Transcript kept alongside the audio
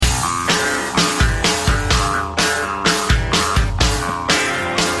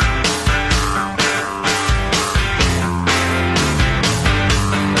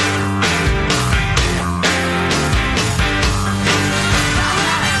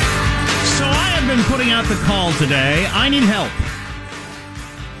I'm putting out the call today. I need help.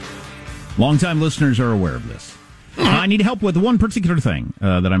 Longtime listeners are aware of this. I need help with one particular thing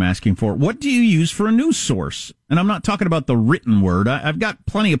that I'm asking for. What do you use for a news source? And I'm not talking about the written word. I've got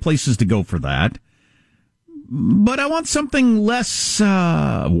plenty of places to go for that. But I want something less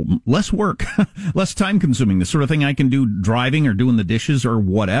work, less time consuming, the sort of thing I can do driving or doing the dishes or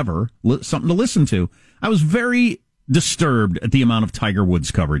whatever, something to listen to. I was very disturbed at the amount of Tiger Woods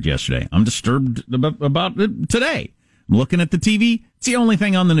coverage yesterday. I'm disturbed about it today. I'm looking at the TV. It's the only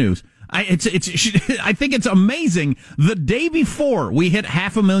thing on the news. I think it's amazing. The day before we hit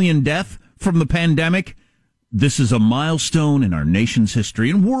 500,000 deaths from the pandemic, this is a milestone in our nation's history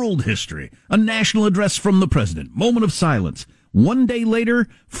and world history. A national address from the president. Moment of silence. One day later,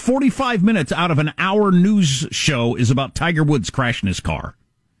 45 minutes out of an hour news show is about Tiger Woods crashing his car.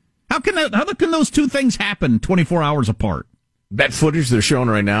 How can those two things happen 24 hours apart? That footage they're showing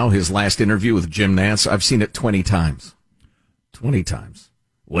right now, his last interview with Jim Nance, I've seen it 20 times. 20 times.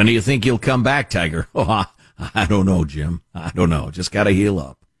 When do you think you'll come back, Tiger? Oh, I don't know, Jim. I don't know. Just got to heal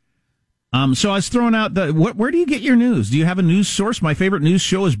up. So I was throwing out where do you get your news? Do you have a news source? My favorite news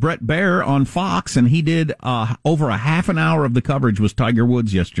show is Brett Baer on Fox, and he did over a half an hour of the coverage was Tiger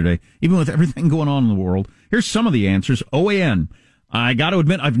Woods yesterday, even with everything going on in the world. Here's some of the answers. OAN. I got to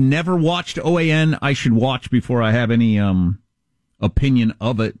admit, I've never watched OAN. I should watch before I have any opinion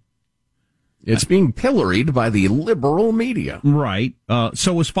of it. It's being pilloried by the liberal media. Right.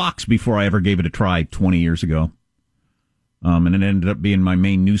 So was Fox before I ever gave it a try 20 years ago. And it ended up being my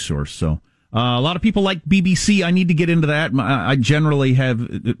main news source. So a lot of people like BBC. I need to get into that. I generally have.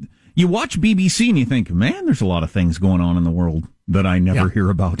 You watch BBC and you think, man, there's a lot of things going on in the world that I never hear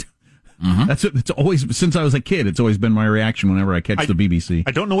about. Mm-hmm. It's always, since I was a kid, it's always been my reaction whenever I catch the BBC.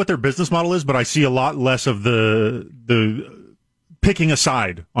 I don't know what their business model is, but I see a lot less of the picking a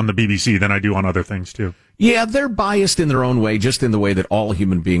side on the BBC than I do on other things too. Yeah, they're biased in their own way, just in the way that all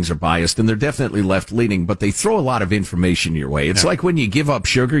human beings are biased, and they're definitely left-leaning, but they throw a lot of information your way. It's like when you give up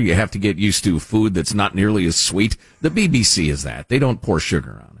sugar, you have to get used to food that's not nearly as sweet. The BBC is that. They don't pour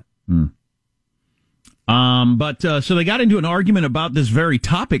sugar on it. So they got into an argument about this very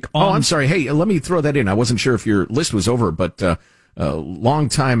topic. I'm sorry. Hey, let me throw that in. I wasn't sure if your list was over, but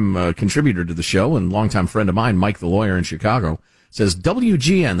longtime contributor to the show and longtime friend of mine, Mike the lawyer in Chicago, says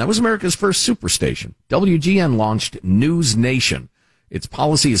WGN, that was America's first superstation. WGN launched News Nation. Its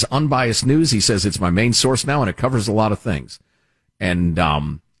policy is unbiased news. He says it's my main source now, and it covers a lot of things. And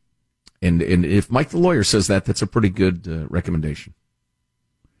if Mike the lawyer says that, that's a pretty good recommendation.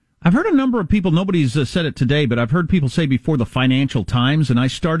 I've heard a number of people, nobody's said it today, but I've heard people say before the Financial Times, and I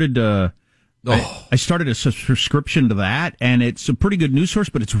started I started a subscription to that, and it's a pretty good news source,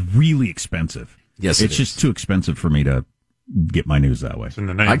 but it's really expensive. Yes, it's just too expensive for me to get my news that way. It's in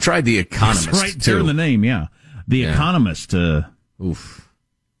the name. I tried The Economist. It's right there in the name, yeah. The Economist. Oof.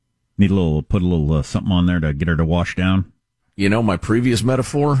 Need put a little something on there to get her to wash down. You know, my previous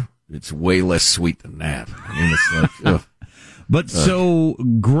metaphor, it's way less sweet than that. I mean, it's like, ugh. But so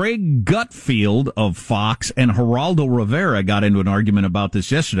Greg Gutfeld of Fox and Geraldo Rivera got into an argument about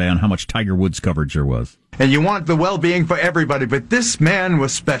this yesterday on how much Tiger Woods coverage there was. And you want the well-being for everybody, but this man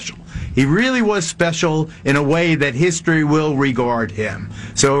was special. He really was special in a way that history will regard him.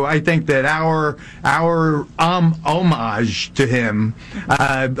 So I think that our homage to him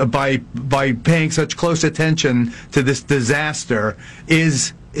by paying such close attention to this disaster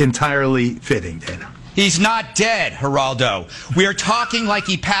is entirely fitting, Dana. He's not dead, Geraldo. We are talking like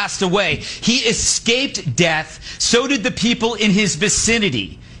he passed away. He escaped death. So did the people in his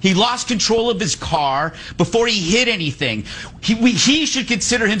vicinity. He lost control of his car before he hit anything. He should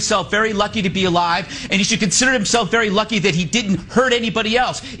consider himself very lucky to be alive, and he should consider himself very lucky that he didn't hurt anybody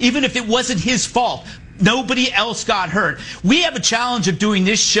else, even if it wasn't his fault. Nobody else got hurt. We have a challenge of doing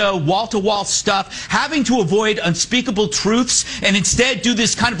this show, wall-to-wall stuff, having to avoid unspeakable truths, and instead do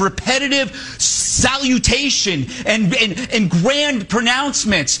this kind of repetitive salutation and grand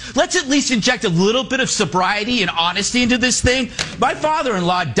pronouncements. Let's at least inject a little bit of sobriety and honesty into this thing. My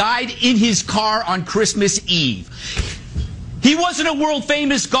father-in-law died in his car on Christmas Eve. He wasn't a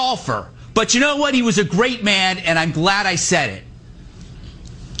world-famous golfer, but you know what? He was a great man, and I'm glad I said it.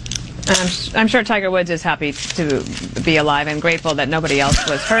 I'm sure Tiger Woods is happy to be alive and grateful that nobody else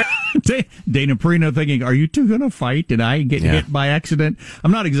was hurt. Dana Perino thinking, are you two going to fight? Did I get hit by accident?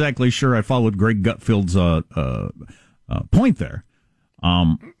 I'm not exactly sure I followed Greg Gutfeld's point there.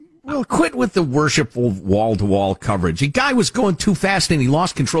 Well, quit with the worshipful wall-to-wall coverage. The guy was going too fast and he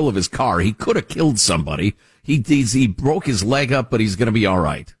lost control of his car. He could have killed somebody. He broke his leg up, but he's going to be all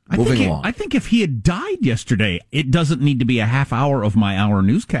right. Moving along. I think if he had died yesterday, it doesn't need to be a half hour of my hour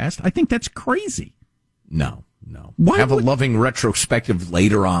newscast. I think that's crazy. No. Have a loving retrospective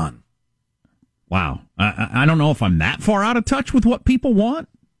later on. Wow. I don't know if I'm that far out of touch with what people want.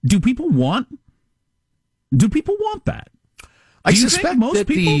 Do people want that? I suspect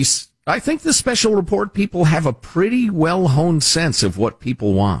that I think the special report people have a pretty well-honed sense of what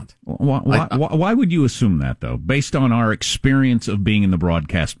people want. Why would you assume that, though, based on our experience of being in the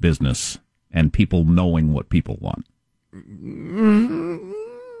broadcast business and people knowing what people want?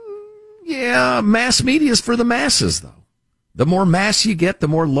 Yeah, mass media is for the masses, though. The more mass you get, the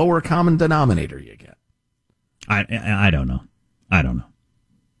more lower common denominator you get. I don't know.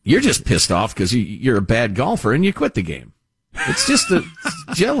 You're just pissed off because you're a bad golfer and you quit the game. It's just the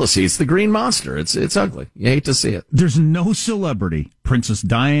jealousy. It's the green monster. It's ugly. You hate to see it. There's no celebrity, Princess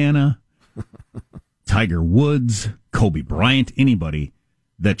Diana, Tiger Woods, Kobe Bryant, anybody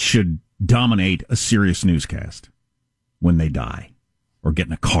that should dominate a serious newscast when they die or get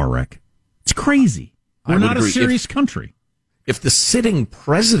in a car wreck. It's crazy. We're not a serious country. If the sitting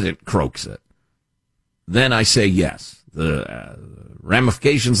president croaks it, then I say yes. The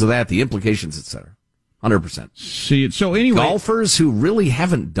ramifications of that, the implications, etc. 100%. See it. So anyway, golfers who really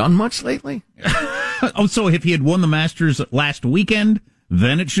haven't done much lately. So if he had won the Masters last weekend,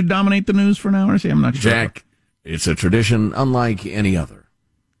 then it should dominate the news for an hour. See, I'm not sure. Jack, it's a tradition unlike any other.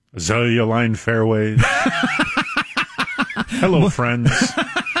 Azalea line fairways. Hello, friends.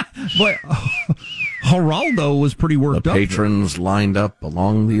 But Geraldo was pretty worked up. The patrons lined up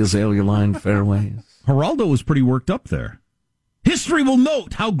along the azalea line fairways. Geraldo was pretty worked up there. History will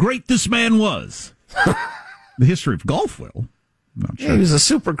note how great this man was. The history of golf will. I'm not sure. Yeah, he was a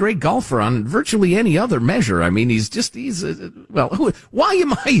super great golfer on virtually any other measure. I mean, why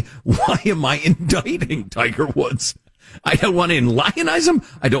am I indicting Tiger Woods? I don't want to lionize him.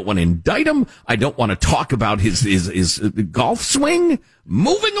 I don't want to indict him. I don't want to talk about his golf swing.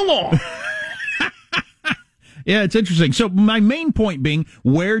 Moving along. Yeah, it's interesting. So my main point being,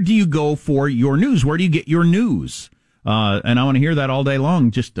 where do you go for your news? Where do you get your news? And I want to hear that all day long.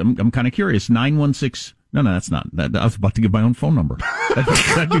 Just, I'm kind of curious. 916. No, that's not. I was about to give my own phone number.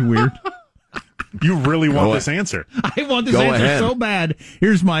 That'd be weird. You really want this answer? I want this answer so bad.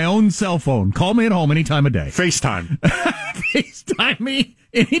 Here's my own cell phone. Call me at home any time of day. FaceTime. FaceTime me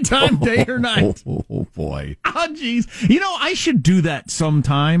anytime, day or night. Oh boy. Oh, geez. I should do that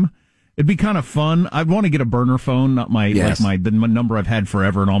sometime. It'd be kind of fun. I'd want to get a burner phone, not my the number I've had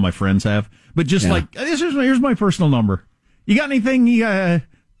forever and all my friends have, but just like here's my personal number. You got anything to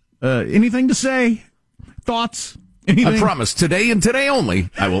say? Thoughts? Anything? I promise, today and today only,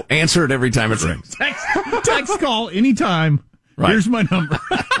 I will answer it every time it rings. Text call anytime. Right. Here's my number.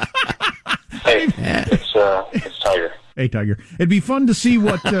 Hey, it's Tiger. Hey, Tiger. It'd be fun to see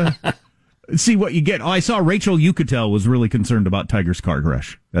what you get. Oh, I saw Rachel Yucatel was really concerned about Tiger's car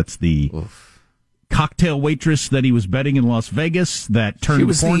crash. That's the cocktail waitress that he was betting in Las Vegas that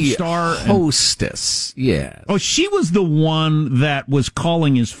turned porn star. Hostess, yeah. Oh, she was the one that was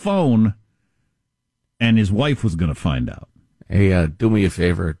calling his phone, and his wife was going to find out. Hey, do me a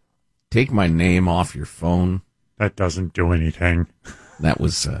favor. Take my name off your phone. That doesn't do anything. That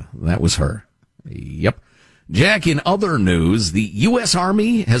was her. Yep. Jack, in other news, the U.S.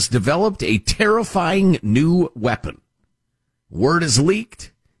 Army has developed a terrifying new weapon. Word is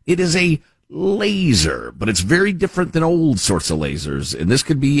leaked. It is a laser, but it's very different than old sorts of lasers, and this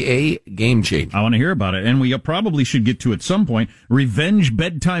could be a game changer. I want to hear about it, and we probably should get to at some point revenge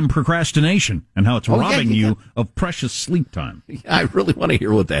bedtime procrastination and how it's robbing you of precious sleep time. I really want to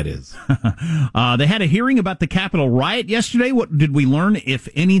hear what that is. They had a hearing about the Capitol riot yesterday. What did we learn, if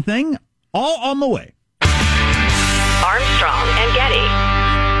anything? All on the way. Armstrong and Getty.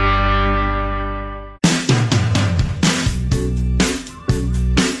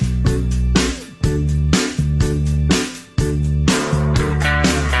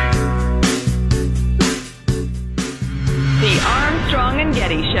 The Armstrong and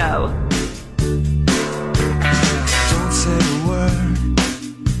Getty Show. Don't say a word.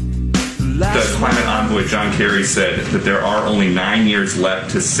 The climate envoy John Kerry said that there are only 9 years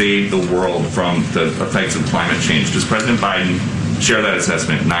left to save the world from the effects of climate change. Does President Biden share that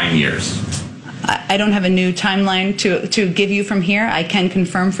assessment? 9 years. I don't have a new timeline to give you from here. I can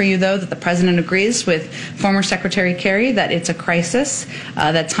confirm for you, though, that the President agrees with former Secretary Kerry that it's a crisis,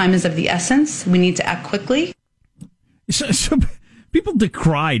 that time is of the essence. We need to act quickly. So people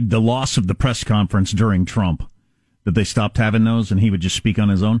decried the loss of the press conference during Trump. that they stopped having those and he would just speak on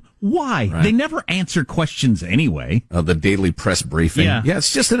his own? Why? Right. They never answer questions anyway. The daily press briefing. Yeah.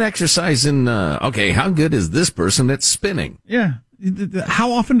 It's just an exercise in, okay, how good is this person at spinning? Yeah.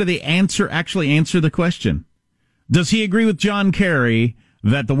 How often do they actually answer the question? Does he agree with John Kerry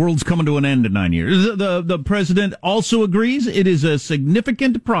that the world's coming to an end in 9 years? The president also agrees it is a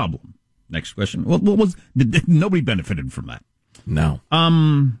significant problem. Next question. Nobody benefited from that. No.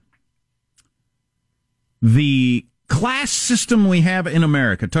 The class system we have in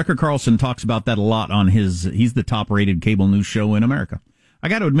America. Tucker Carlson talks about that a lot on he's the top rated cable news show in America. I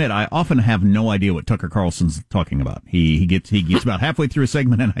got to admit, I often have no idea what Tucker Carlson's talking about. He gets about halfway through a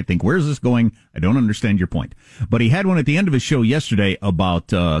segment and I think, where's this going? I don't understand your point. But he had one at the end of his show yesterday about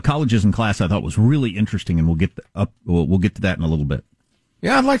colleges and class I thought was really interesting, and we'll get to that in a little bit.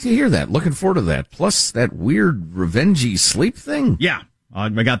 Yeah, I'd like to hear that. Looking forward to that. Plus that weird revengey sleep thing. Yeah, I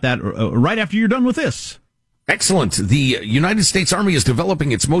got that right after you're done with this. Excellent. The United States Army is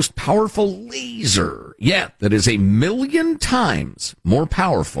developing its most powerful laser yet that is 1 million times more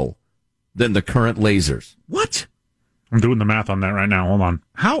powerful than the current lasers. What? I'm doing the math on that right now. Hold on.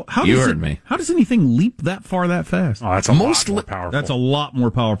 How does anything leap that far that fast? Oh, that's a lot more powerful. That's a lot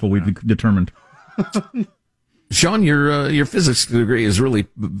more powerful, we've determined. Sean, your physics degree is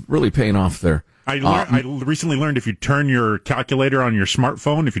really paying off there. I recently learned if you turn your calculator on your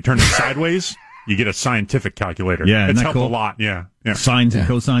smartphone, if you turn it sideways, you get a scientific calculator. Yeah, it's isn't that helped cool? a lot. Yeah. Sines and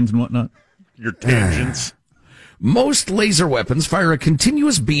cosines and whatnot. Your tangents. Most laser weapons fire a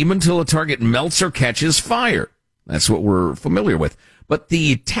continuous beam until a target melts or catches fire. That's what we're familiar with. But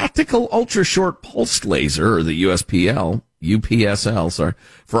the Tactical Ultra Short Pulsed Laser, or the UPSL,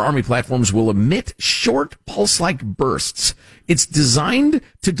 for Army platforms will emit short pulse-like bursts. It's designed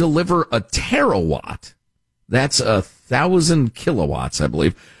to deliver a terawatt. That's 1,000 kilowatts, I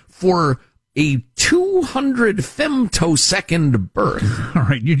believe, for a 200 femtosecond burst. All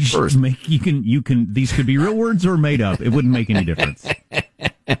right, you can. These could be real words or made up. It wouldn't make any difference.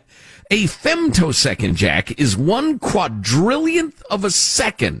 A femtosecond, Jack, is 1 quadrillionth of a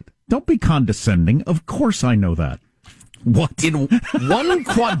second. Don't be condescending. Of course I know that. What? In 1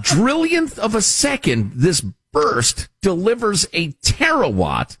 quadrillionth of a second, this burst delivers a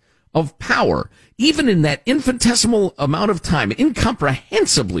terawatt of power. Even in that infinitesimal amount of time,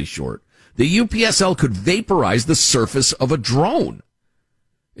 incomprehensibly short, the UPSL could vaporize the surface of a drone.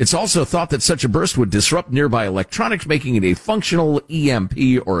 It's also thought that such a burst would disrupt nearby electronics, making it a functional EMP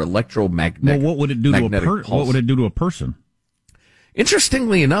or electromagnetic. Well, what would it do What would it do to a person?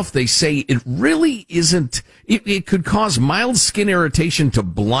 Interestingly enough, they say it really isn't. It could cause mild skin irritation to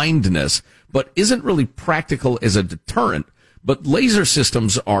blindness, but isn't really practical as a deterrent. But laser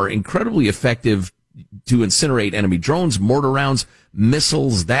systems are incredibly effective to incinerate enemy drones, mortar rounds,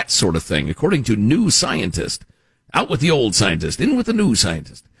 missiles, that sort of thing. According to New Scientist, out with the old scientist, in with the new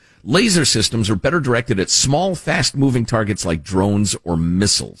scientist. Laser systems are better directed at small, fast-moving targets like drones or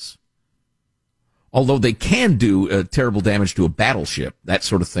missiles. Although they can do terrible damage to a battleship, that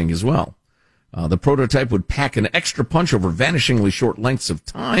sort of thing as well. The prototype would pack an extra punch over vanishingly short lengths of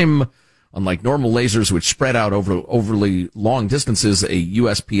time. Unlike normal lasers, which spread out over overly long distances, a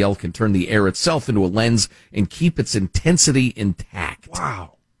USPL can turn the air itself into a lens and keep its intensity intact.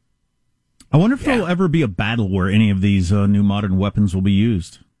 Wow. I wonder if there'll ever be a battle where any of these new modern weapons will be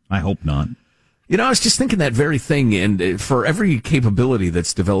used. I hope not. You know, I was just thinking that very thing, and for every capability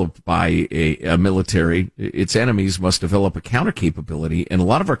that's developed by a military, its enemies must develop a counter capability, and a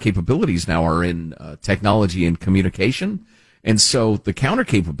lot of our capabilities now are in technology and communication, and so the counter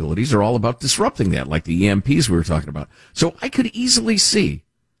capabilities are all about disrupting that, like the EMPs we were talking about. So I could easily see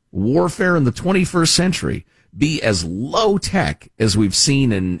warfare in the 21st century be as low-tech as we've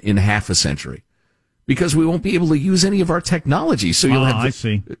seen in half a century. Because we won't be able to use any of our technology. So you'll have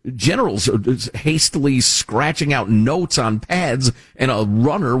generals hastily scratching out notes on pads, and a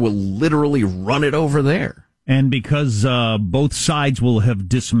runner will literally run it over there. And because both sides will have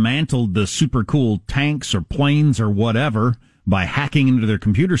dismantled the super cool tanks or planes or whatever by hacking into their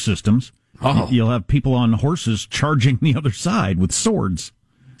computer systems, you'll have people on horses charging the other side with swords.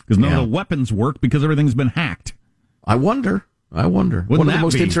 Because none of the weapons work because everything's been hacked. I wonder. Wouldn't One of the that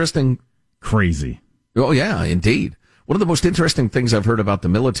most be interesting... Crazy. Oh, yeah, indeed. One of the most interesting things I've heard about the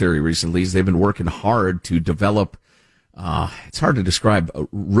military recently is they've been working hard to develop, it's hard to describe,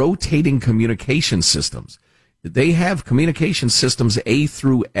 rotating communication systems. They have communication systems A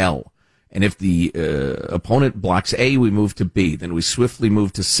through L. And if the opponent blocks A, we move to B. Then we swiftly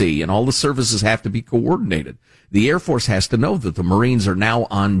move to C. And all the services have to be coordinated. The Air Force has to know that the Marines are now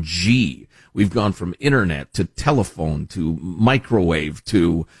on G. We've gone from internet to telephone to microwave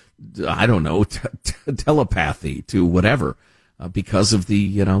to I don't know, telepathy to whatever, because of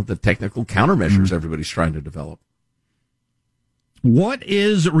the technical countermeasures everybody's trying to develop. What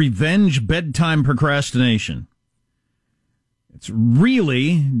is revenge bedtime procrastination? It's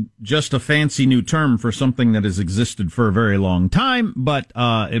really just a fancy new term for something that has existed for a very long time, but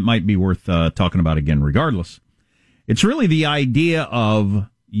it might be worth talking about again regardless. It's really the idea of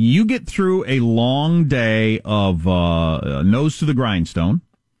you get through a long day of nose to the grindstone.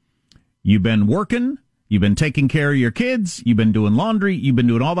 You've been working, you've been taking care of your kids, you've been doing laundry, you've been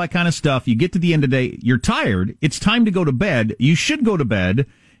doing all that kind of stuff. You get to the end of the day, you're tired, it's time to go to bed. You should go to bed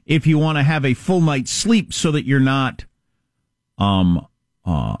if you want to have a full night's sleep so that you're not tired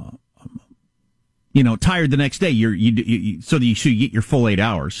the next day. So that you should get your full 8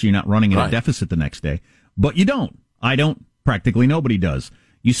 hours, so you're not running in a deficit the next day. But you don't. I don't. Practically nobody does.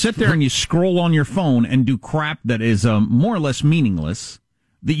 You sit there and you scroll on your phone and do crap that is more or less meaningless,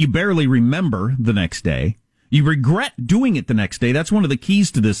 that you barely remember the next day. You regret doing it the next day. That's one of the keys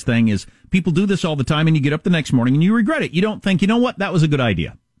to this thing is people do this all the time, and you get up the next morning and you regret it. You don't think, you know what, that was a good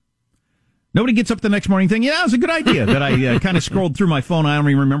idea. Nobody gets up the next morning thinking, yeah, it was a good idea that I kind of scrolled through my phone. I don't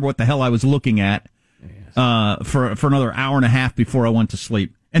even remember what the hell I was looking at for another hour and a half before I went to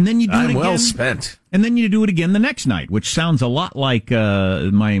sleep. And then you do it again. Well spent. And then you do it again the next night, which sounds a lot like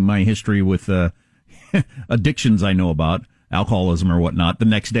my history with addictions I know about, alcoholism or whatnot, the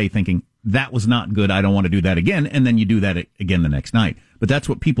next day thinking, that was not good, I don't want to do that again, and then you do that again the next night. But that's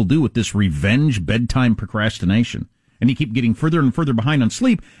what people do with this revenge bedtime procrastination. And you keep getting further and further behind on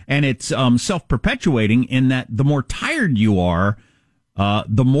sleep, and it's self-perpetuating in that the more tired you are,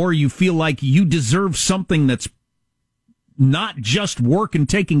 the more you feel like you deserve something that's not just work and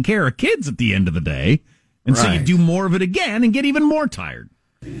taking care of kids at the end of the day. And so you do more of it again and get even more tired.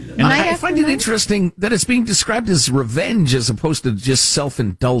 And I find it interesting that it's being described as revenge as opposed to just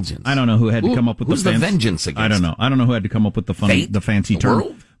self-indulgence. I don't know who had to come up with the vengeance against. I don't know. I don't know who had to come up with the fancy term.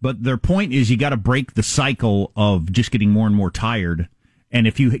 World? But their point is you got to break the cycle of just getting more and more tired. And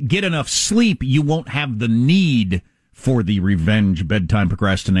if you get enough sleep, you won't have the need for the revenge bedtime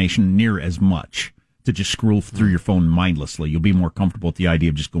procrastination near as much to just scroll through your phone mindlessly. You'll be more comfortable with the idea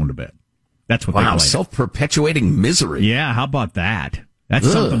of just going to bed. That's what they're like. Self-perpetuating misery. Yeah, how about that?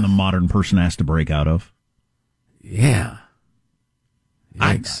 That's something the modern person has to break out of. Yeah.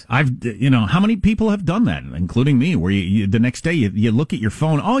 I've how many people have done that, including me, where you the next day you look at your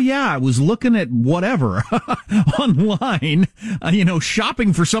phone. Oh yeah, I was looking at whatever online,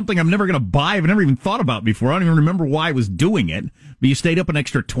 shopping for something I'm never going to buy. I've never even thought about before. I don't even remember why I was doing it. But you stayed up an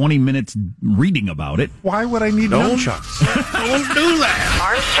extra 20 minutes reading about it. Why would I need nunchucks? Don't do that.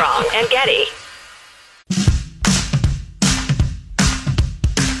 Armstrong and Getty.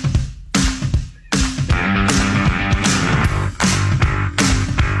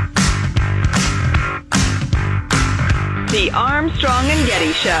 The Armstrong and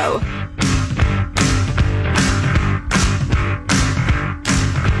Getty Show.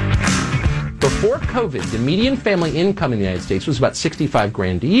 Before COVID, the median family income in the United States was about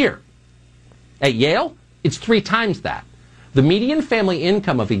 $65,000 a year. At Yale, it's 3 times that. The median family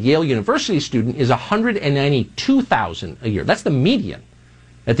income of a Yale University student is $192,000 a year. That's the median.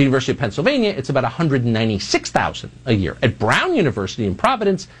 At the University of Pennsylvania, it's about $196,000 a year. At Brown University in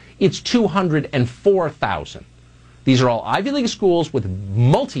Providence, it's $204,000. These are all Ivy League schools with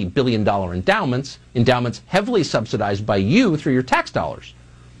multi-billion-dollar endowments heavily subsidized by you through your tax dollars.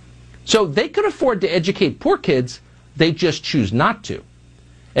 So they could afford to educate poor kids, they just choose not to.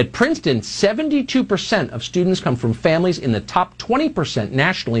 At Princeton, 72% of students come from families in the top 20%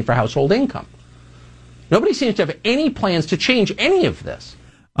 nationally for household income. Nobody seems to have any plans to change any of this.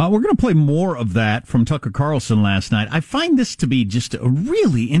 We're going to play more of that from Tucker Carlson last night. I find this to be just a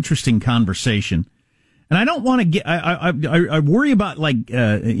really interesting conversation. And I don't want to get, I worry about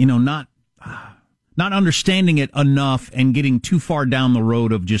not understanding it enough and getting too far down the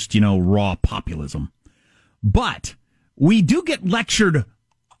road of just, raw populism. But we do get lectured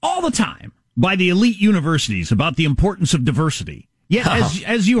all the time by the elite universities about the importance of diversity. Yet,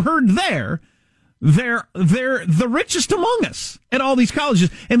 as you heard they're the richest among us at all these colleges.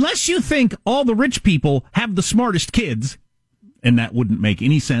 Unless you think all the rich people have the smartest kids, and that wouldn't make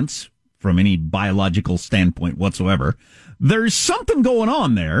any sense from any biological standpoint whatsoever, there's something going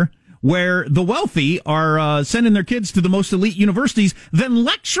on there where the wealthy are sending their kids to the most elite universities, then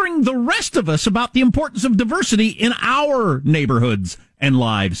lecturing the rest of us about the importance of diversity in our neighborhoods and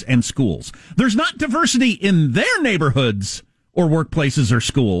lives and schools. There's not diversity in their neighborhoods or workplaces or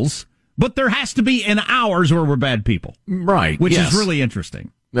schools, but there has to be in ours or we're bad people. Right. Which is really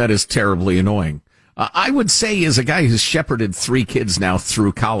interesting. That is terribly annoying. I would say, as a guy who's shepherded 3 kids now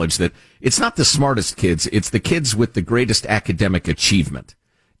through college, that it's not the smartest kids, it's the kids with the greatest academic achievement.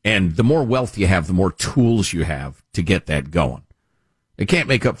 And the more wealth you have, the more tools you have to get that going. It can't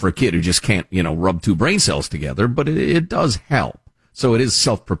make up for a kid who just can't, rub 2 brain cells together, but it does help. So it is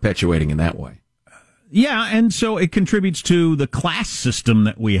self-perpetuating in that way. Yeah, and so it contributes to the class system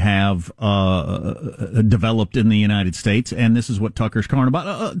that we have developed in the United States, and this is what Tucker's talking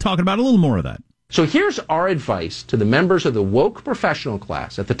about a little more of that. So here's our advice to the members of the woke professional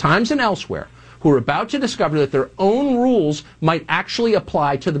class at the Times and elsewhere who are about to discover that their own rules might actually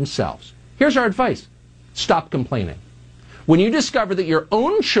apply to themselves. Here's our advice. Stop complaining. When you discover that your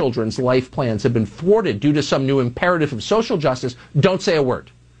own children's life plans have been thwarted due to some new imperative of social justice, don't say a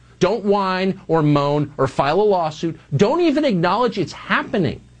word. Don't whine or moan or file a lawsuit. Don't even acknowledge it's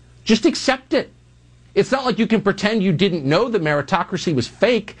happening. Just accept it. It's not like you can pretend you didn't know the meritocracy was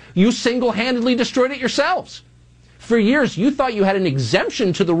fake. You single-handedly destroyed it yourselves. For years, you thought you had an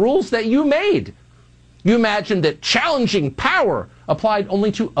exemption to the rules that you made. You imagined that challenging power applied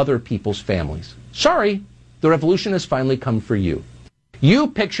only to other people's families. Sorry, the revolution has finally come for you. You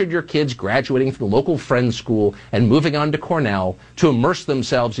pictured your kids graduating from the local friends school and moving on to Cornell to immerse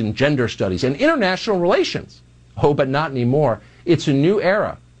themselves in gender studies and international relations. Oh, but not anymore. It's a new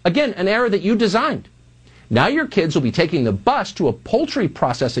era. Again, an era that you designed. Now your kids will be taking the bus to a poultry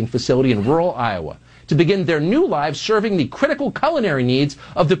processing facility in rural Iowa to begin their new lives serving the critical culinary needs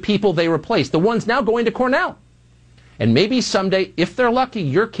of the people they replaced, the ones now going to Cornell. And maybe someday, if they're lucky,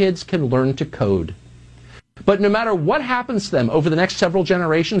 your kids can learn to code. But no matter what happens to them over the next several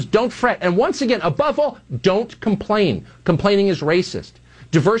generations, don't fret. And once again, above all, don't complain. Complaining is racist.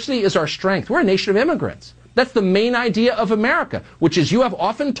 Diversity is our strength. We're a nation of immigrants. That's the main idea of America, which, as you have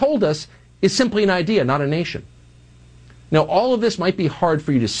often told us, is simply an idea, not a nation. Now, all of this might be hard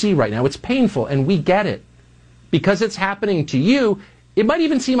for you to see right now. It's painful, and we get it. Because it's happening to you, it might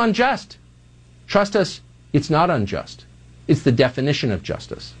even seem unjust. Trust us, it's not unjust. It's the definition of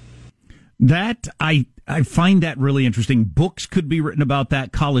justice. That, I find that really interesting. Books could be written about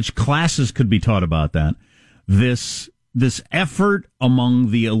that. College classes could be taught about that. This effort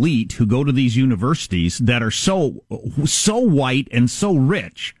among the elite who go to these universities that are so white and so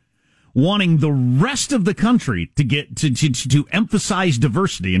rich, wanting the rest of the country to get to emphasize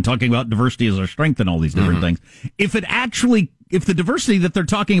diversity and talking about diversity as our strength and all these different things. If the diversity that they're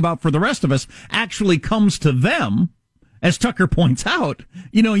talking about for the rest of us actually comes to them, as Tucker points out,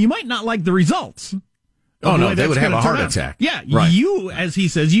 you might not like the results. Oh no, they would have a heart attack. Yeah, right. You, as he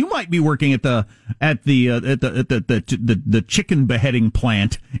says, you might be working at the chicken beheading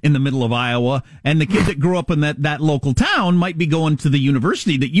plant in the middle of Iowa, and the kid that grew up in that local town might be going to the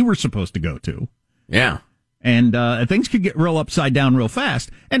university that you were supposed to go to. Yeah. And things could get real upside down real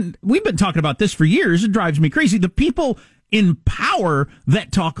fast. And we've been talking about this for years. It drives me crazy. The people in power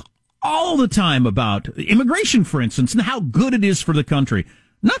that talk all the time about immigration, for instance, and how good it is for the country.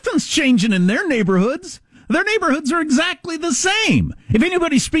 Nothing's changing in their neighborhoods. Their neighborhoods are exactly the same. If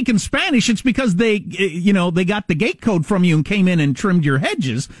anybody's speaking Spanish, it's because they got the gate code from you and came in and trimmed your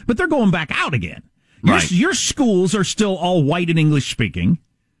hedges, but they're going back out again. Right. Your schools are still all white and English speaking,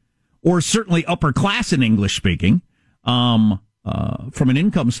 or certainly upper class and English speaking, from an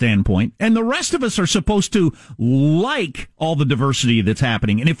income standpoint. And the rest of us are supposed to like all the diversity that's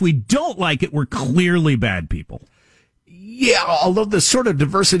happening. And if we don't like it, we're clearly bad people. Yeah, although the sort of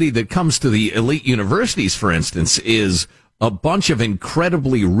diversity that comes to the elite universities, for instance, is a bunch of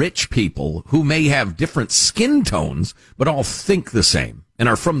incredibly rich people who may have different skin tones, but all think the same and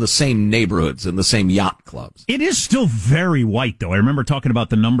are from the same neighborhoods and the same yacht clubs. It is still very white, though. I remember talking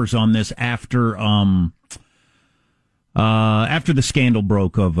about the numbers on this after the scandal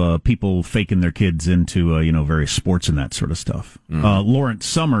broke of people faking their kids into various sports and that sort of stuff. Lawrence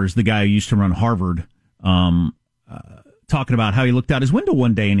Summers, the guy who used to run Harvard, talking about how he looked out his window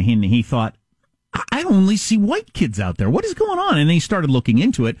one day and he thought, I only see white kids out there. What is going on? And he started looking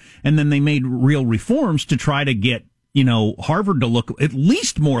into it, and then they made real reforms to try to get Harvard to look at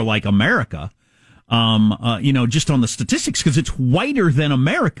least more like America. Just on the statistics, because it's whiter than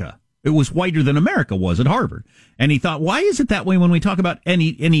America. It was whiter than America was at Harvard. And he thought, why is it that way when we talk about, and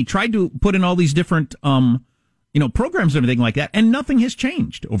he tried to put in all these different, programs and everything like that, and nothing has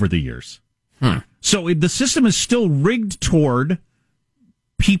changed over the years. So the system is still rigged toward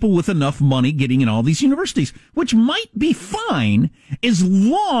people with enough money getting in all these universities, which might be fine as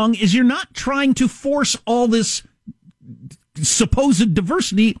long as you're not trying to force all this supposed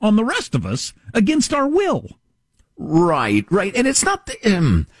diversity on the rest of us against our will. Right. And it's not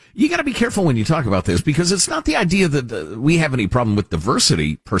You got to be careful when you talk about this, because it's not the idea that we have any problem with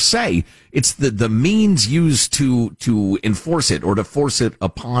diversity per se. It's the means used to enforce it or to force it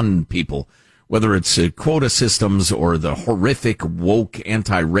upon people, whether it's quota systems or the horrific, woke,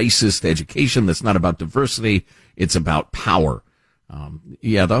 anti-racist education that's not about diversity. It's about power.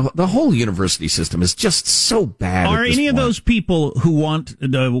 The whole university system is just so bad. Are any of those people who want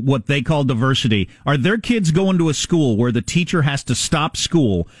what they call diversity, are their kids going to a school where the teacher has to stop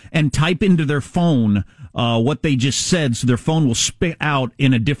school and type into their phone what they just said, so their phone will spit out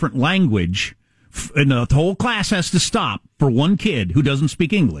in a different language, and the whole class has to stop for one kid who doesn't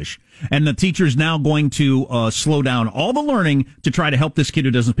speak English, and the teacher's now going to slow down all the learning to try to help this kid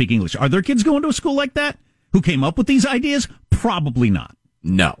who doesn't speak English? Are their kids going to a school like that? Who came up with these ideas? Probably not.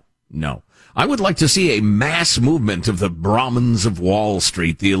 No. I would like to see a mass movement of the Brahmins of Wall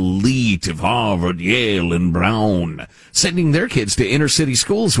Street, the elite of Harvard, Yale, and Brown, sending their kids to inner city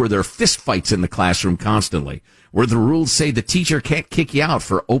schools where there are fistfights in the classroom constantly, where the rules say the teacher can't kick you out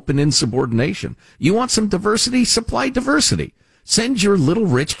for open insubordination. You want some diversity? Supply diversity. Send your little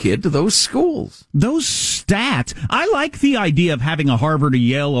rich kid to those schools. Those stats. I like the idea of having a Harvard, a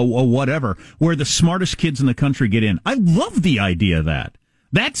Yale, or whatever, where the smartest kids in the country get in. I love the idea of that.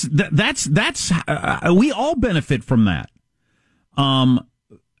 We all benefit from that.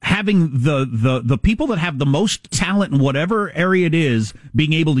 Having the people that have the most talent in whatever area it is,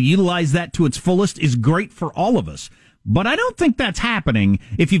 being able to utilize that to its fullest is great for all of us. But I don't think that's happening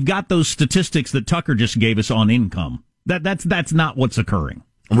if you've got those statistics that Tucker just gave us on income. That's not what's occurring.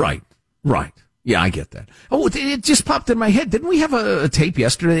 Right. Yeah, I get that. Oh, it just popped in my head. Didn't we have a tape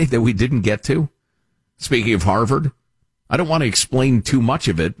yesterday that we didn't get to? Speaking of Harvard, I don't want to explain too much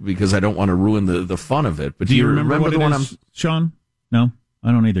of it because I don't want to ruin the fun of it. But do you remember the one, Sean? No,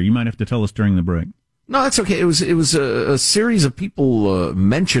 I don't either. You might have to tell us during the break. No, that's okay. It was a series of people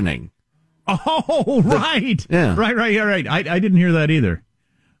mentioning. Oh, right. Yeah. Right. I didn't hear that either.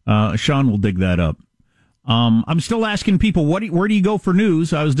 Sean will dig that up. I'm still asking people, where do you go for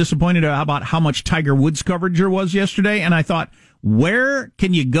news? I was disappointed about how much Tiger Woods coverage there was yesterday, and I thought, where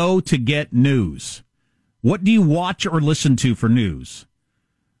can you go to get news? What do you watch or listen to for news?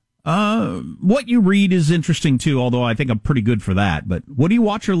 What you read is interesting too, although I think I'm pretty good for that. But what do you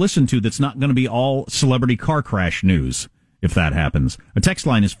watch or listen to that's not going to be all celebrity car crash news, if that happens? A text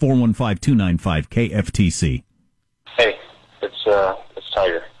line is 415-295-KFTC. Hey, it's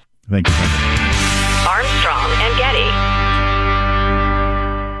Tiger. Thank you, Tiger. Armstrong and Getty.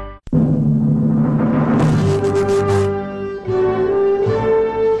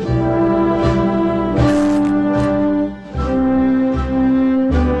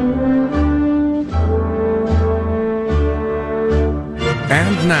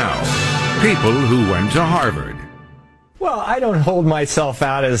 And now, people who went to Harvard. Well, I don't hold myself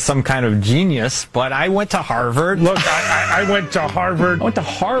out as some kind of genius, but I went to Harvard. Look, I went to Harvard. I went to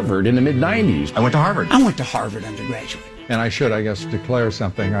Harvard in the mid-90s. I went to Harvard. I went to Harvard undergraduate. And I should, I guess, declare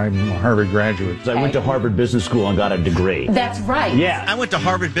something. I'm a Harvard graduate. I went to Harvard Business School and got a degree. That's right. Yeah. I went to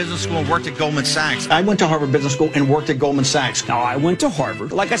Harvard Business School and worked at Goldman Sachs. I went to Harvard Business School and worked at Goldman Sachs. No, I went to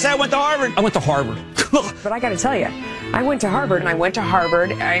Harvard. Like I said, I went to Harvard. I went to Harvard. But I got to tell you, I went to Harvard, and I went to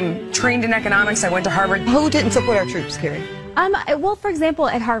Harvard. I'm trained in economics. I went to Harvard. Who didn't support our troops, Carrie? Well, for example,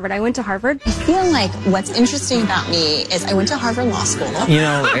 at Harvard, I went to Harvard. I feel like what's interesting about me is I went to Harvard Law School. You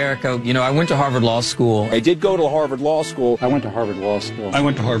know, Erica, I went to Harvard Law School. I did go to Harvard Law School. I went to Harvard Law School. I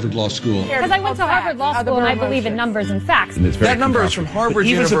went to Harvard Law School. Because I went to Harvard Law School, and I believe in numbers and facts. That number is from Harvard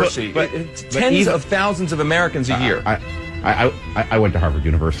University. But tens of thousands of Americans a year. I went to Harvard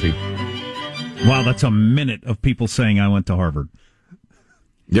University. Wow, that's a minute of people saying I went to Harvard.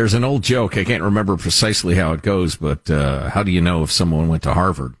 There's an old joke. I can't remember precisely how it goes, but how do you know if someone went to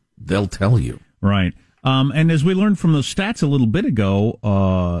Harvard? They'll tell you. Right. And as we learned from those stats a little bit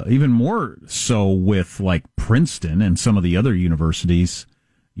ago, even more so with like Princeton and some of the other universities,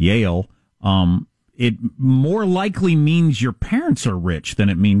 Yale, it more likely means your parents are rich than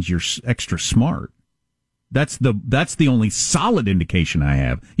it means you're extra smart. That's the only solid indication I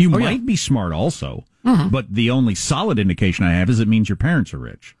have. You might be smart also. Mm-hmm. But the only solid indication I have is it means your parents are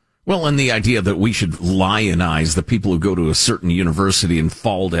rich. Well, and the idea that we should lionize the people who go to a certain university and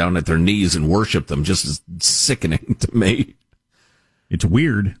fall down at their knees and worship them just is sickening to me. It's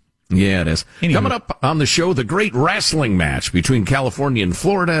weird. Yeah, it is. Anyway. Coming up on the show, the great wrestling match between California and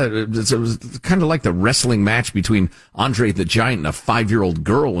Florida. It was kind of like the wrestling match between Andre the Giant and a 5-year-old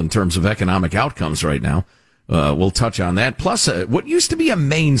girl in terms of economic outcomes right now. We'll touch on that. Plus, what used to be a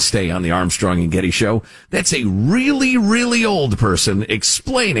mainstay on the Armstrong and Getty show, that's a really, really old person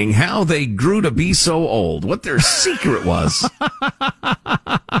explaining how they grew to be so old, what their secret was.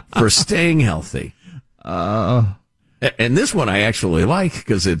 for staying healthy. And this one I actually like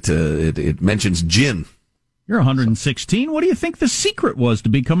because it mentions gin. You're 116. What do you think the secret was to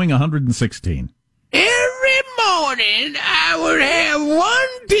becoming 116? Every morning I would have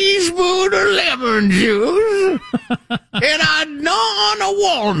 1 teaspoon of lemon juice and I'd gnaw on a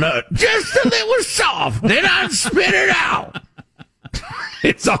walnut just till it was soft. Then I'd spit it out.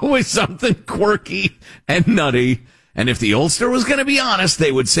 It's always something quirky and nutty. And if the oldster was going to be honest,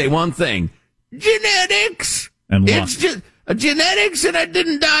 they would say one thing: genetics. And it's just genetics, and I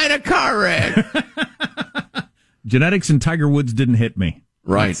didn't die in a car wreck. Genetics and Tiger Woods didn't hit me.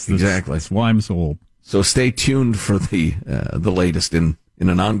 Right, exactly. That's why I'm so old. So stay tuned for the latest in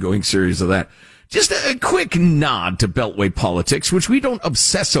an ongoing series of that. Just a quick nod to Beltway politics, which we don't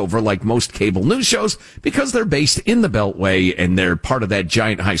obsess over like most cable news shows because they're based in the Beltway and they're part of that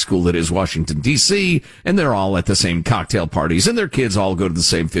giant high school that is Washington, D.C., and they're all at the same cocktail parties, and their kids all go to the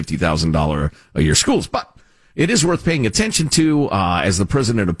same $50,000 a year schools. But it is worth paying attention to as the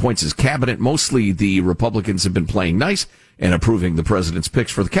president appoints his cabinet. Mostly the Republicans have been playing nice and approving the president's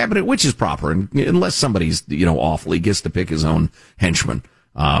picks for the cabinet, which is proper, and unless somebody's awful, he gets to pick his own henchmen.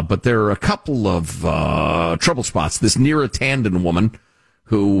 But there are a couple of trouble spots. This Neera Tanden woman,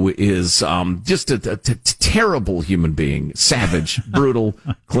 who is just a terrible human being, savage, brutal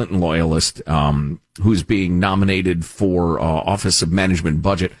Clinton loyalist, who's being nominated for Office of Management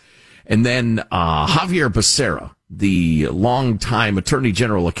Budget. And then Javier Becerra, the longtime Attorney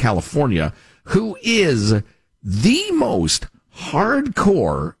General of California, who is the most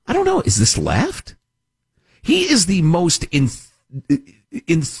hardcore, I don't know, is this left? He is the most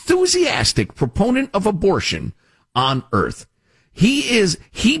enthusiastic proponent of abortion on earth.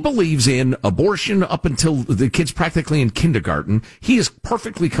 He believes in abortion up until the kid's practically in kindergarten. He is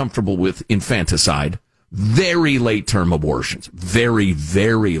perfectly comfortable with infanticide, very late term abortions, very,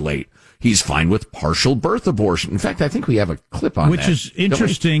 very late. He's fine with partial birth abortion. In fact, I think we have a clip on Which that. Which is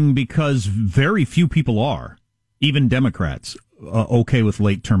interesting because very few people are, even Democrats, okay with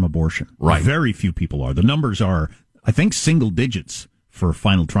late term abortion. Right. Very few people are. The numbers are, I think, single digits for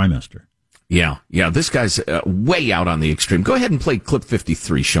final trimester. Yeah. This guy's way out on the extreme. Go ahead and play clip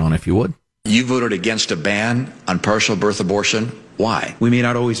 53, Sean, if you would. You voted against a ban on partial birth abortion. Why? We may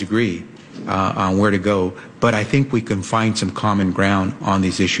not always agree on where to go, but I think we can find some common ground on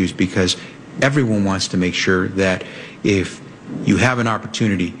these issues because everyone wants to make sure that if you have an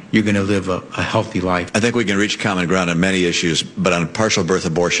opportunity, you're going to live a healthy life. I think we can reach common ground on many issues, but on partial birth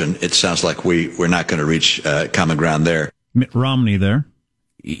abortion, it sounds like we're not going to reach common ground there. Mitt Romney there.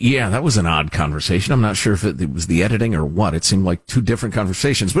 Yeah, that was an odd conversation. I'm not sure if it was the editing or what. It seemed like two different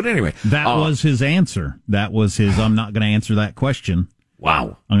conversations. But anyway. That was his answer. That was his, I'm not going to answer that question.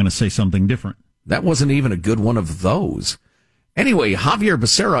 Wow. I'm going to say something different. That wasn't even a good one of those. Anyway, Javier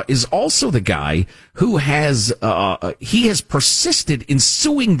Becerra is also the guy who has persisted in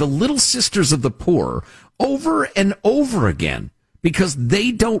suing the Little Sisters of the Poor over and over again because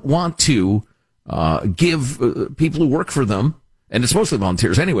they don't want to give people who work for them, and it's mostly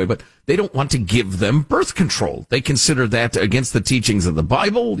volunteers anyway, but they don't want to give them birth control. They consider that against the teachings of the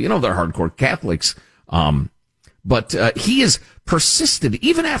Bible. They're hardcore Catholics. But he has persisted,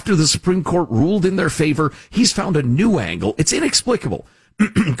 even after the Supreme Court ruled in their favor. He's found a new angle. It's inexplicable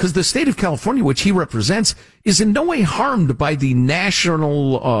because the state of California, which he represents, is in no way harmed by the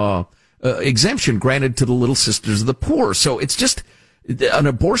national exemption granted to the Little Sisters of the Poor. So it's just an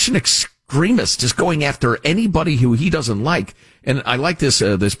abortion extremist just going after anybody who he doesn't like. And I like this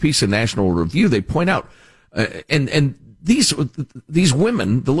piece in National Review. They point out, and these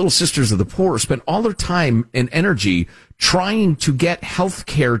women, the Little Sisters of the Poor, spend all their time and energy trying to get health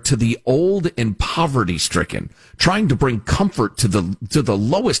care to the old and poverty stricken, trying to bring comfort to the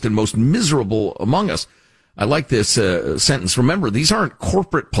lowest and most miserable among us. I like this sentence. Remember, these aren't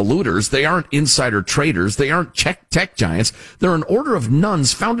corporate polluters. They aren't insider traders. They aren't tech giants. They're an order of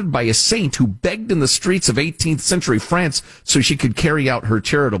nuns founded by a saint who begged in the streets of 18th century France so she could carry out her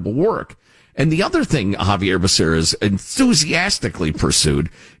charitable work. And the other thing Javier Becerra has enthusiastically pursued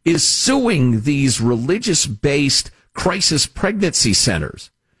is suing these religious-based crisis pregnancy centers,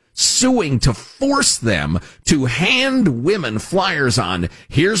 suing to force them to hand women flyers on,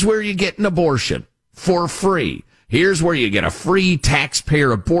 here's where you get an abortion for free. Here's where you get a free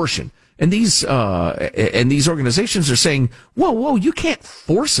taxpayer abortion. And these organizations are saying, whoa, you can't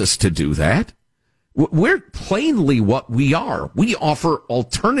force us to do that. We're plainly what we are. We offer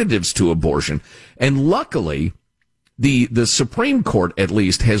alternatives to abortion. And luckily, the Supreme Court, at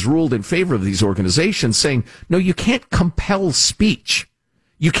least, has ruled in favor of these organizations, saying, no, you can't compel speech.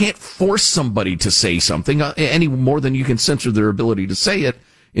 You can't force somebody to say something any more than you can censor their ability to say it.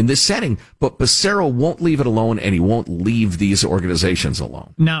 in this setting, but Becerra won't leave it alone, and he won't leave these organizations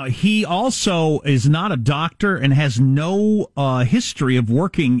alone. Now, he also is not a doctor and has no history of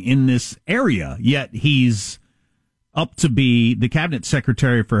working in this area, yet he's up to be the cabinet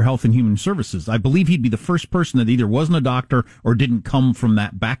secretary for Health and Human Services. I believe he'd be the first person that either wasn't a doctor or didn't come from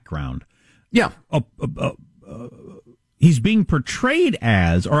that background. Yeah. He's being portrayed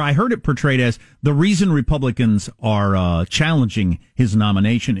as, or I heard it portrayed as, the reason Republicans are challenging his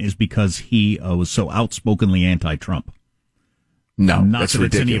nomination is because he was so outspokenly anti-Trump. No, not that's that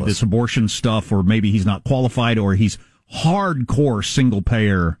ridiculous. It's any of this abortion stuff, or maybe he's not qualified, or he's hardcore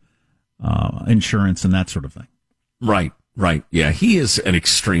single-payer insurance and that sort of thing. Right. Yeah, he is an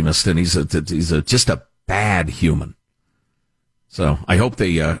extremist, and he's just a bad human. So I hope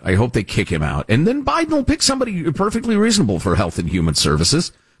they kick him out, and then Biden will pick somebody perfectly reasonable for Health and Human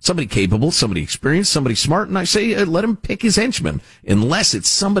Services, somebody capable, somebody experienced, somebody smart, and I say let him pick his henchmen, unless it's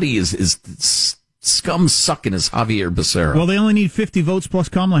somebody as scum sucking as Javier Becerra. Well, they only need 50 votes plus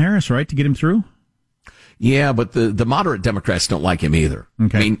Kamala Harris, right, to get him through? Yeah, but the moderate Democrats don't like him either.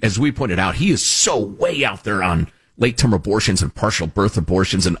 Okay. I mean, as we pointed out, he is so way out there on late-term abortions and partial birth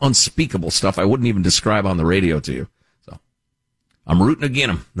abortions and unspeakable stuff I wouldn't even describe on the radio to you. So I'm rooting against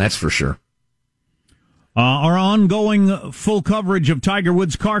him, that's for sure. Our ongoing full coverage of Tiger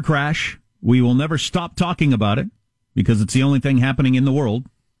Woods' car crash. We will never stop talking about it because it's the only thing happening in the world.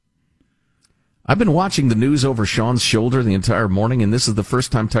 I've been watching the news over Sean's shoulder the entire morning, and this is the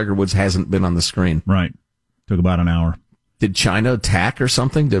first time Tiger Woods hasn't been on the screen. Right. Took about an hour. Did China attack or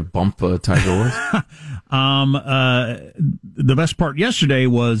something to bump Tiger Woods? The best part yesterday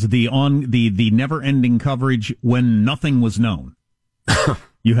was the never-ending coverage when nothing was known.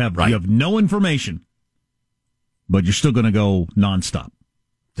 You have no information, but you're still going to go nonstop.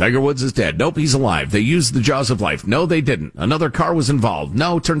 Tiger Woods is dead. Nope, he's alive. They used the jaws of life. No, they didn't. Another car was involved.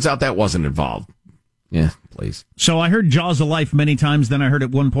 No, turns out that wasn't involved. Yeah, please. So I heard Jaws of Life many times. Then I heard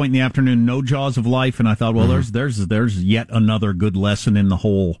at one point in the afternoon, no Jaws of Life. And I thought, well, there's yet another good lesson in the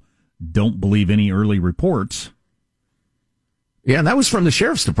whole don't believe any early reports. Yeah, and that was from the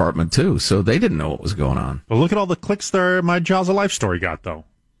sheriff's department, too. So they didn't know what was going on. Well, look at all the clicks there my Jaws of Life story got, though.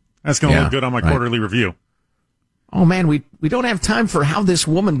 That's going to look good on my quarterly review. Oh, man, we don't have time for how this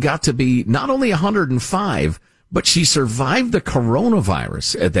woman got to be not only 105, but she survived the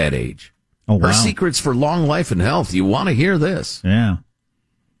coronavirus at that age. Oh, wow. Her secrets for long life and health. You want to hear this. Yeah.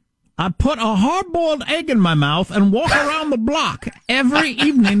 I put a hard-boiled egg in my mouth and walk around the block every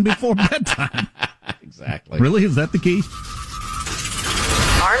evening before bedtime. Exactly. Really? Is that the key?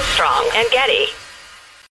 Armstrong and Getty.